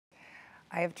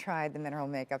I have tried the mineral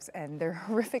makeups and they're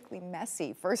horrifically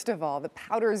messy. First of all, the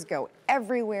powders go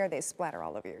everywhere. They splatter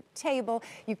all over your table.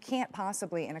 You can't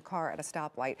possibly, in a car at a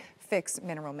stoplight, fix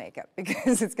mineral makeup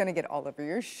because it's gonna get all over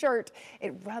your shirt.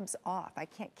 It rubs off. I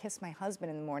can't kiss my husband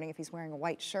in the morning if he's wearing a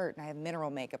white shirt and I have mineral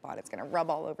makeup on. It's gonna rub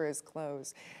all over his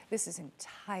clothes. This is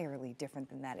entirely different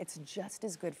than that. It's just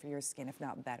as good for your skin, if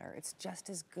not better. It's just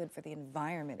as good for the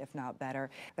environment, if not better.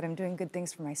 But I'm doing good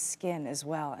things for my skin as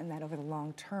well, and that over the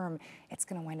long term, it's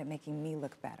gonna wind up making me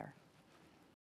look better.